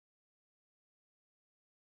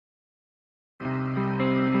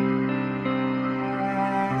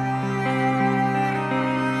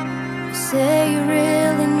say you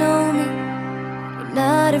really know me, you're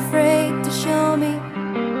not afraid to show me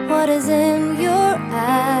what is in your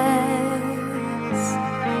eyes.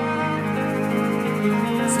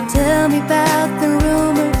 So tell me about the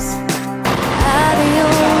rumors, are they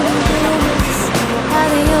only rumors, are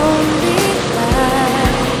they only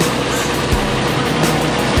lies?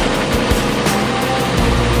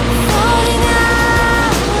 Falling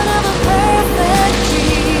out of a perfect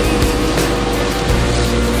dream,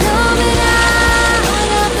 coming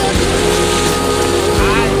out of the blue.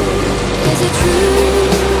 Is it true?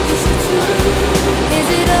 Is it true? Is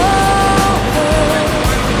it over?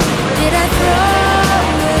 Did I throw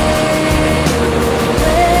it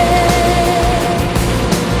away?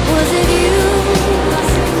 Was it you?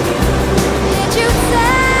 Did you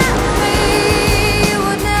tell me you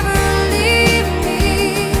would never leave me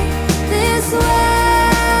this way?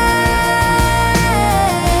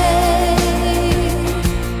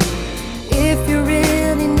 If you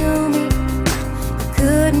really knew me, you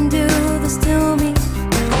couldn't do this to me.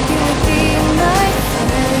 You would be my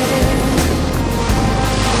friend.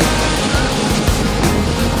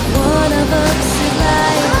 One of us is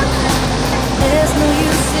lying. There's no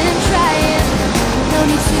use in trying. No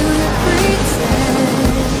need to pretend.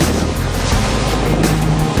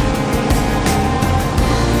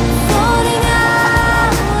 Falling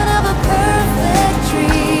out of a perfect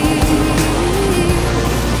dream,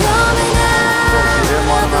 coming out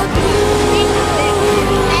of the blue.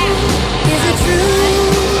 Is it true?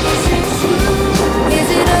 Is it true? Is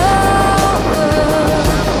it over?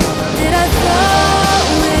 Did I throw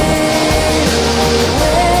it away?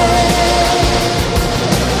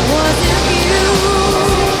 Was it you?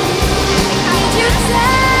 Did you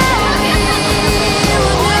tell me you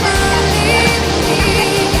would never leave me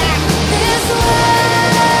this way?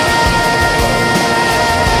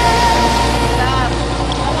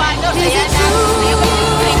 Is it true?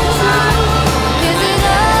 Is it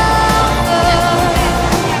over?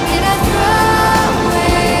 Did I throw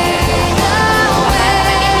it away?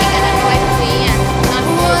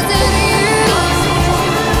 Was it you?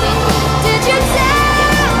 Did you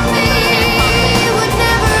tell me you would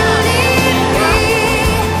never leave me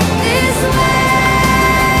this way?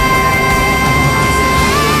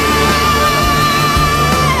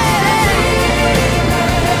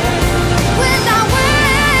 When I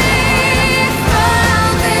wake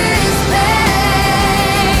from this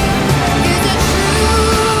pain, is it true?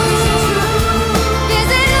 Is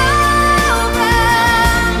it over?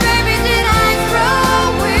 Baby, did I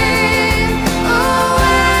throw it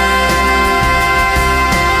away?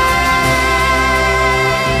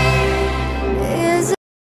 Is it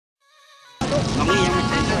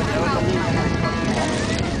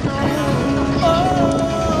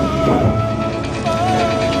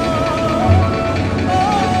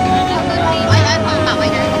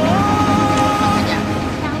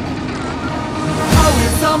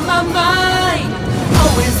Always on my mind,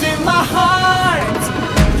 always in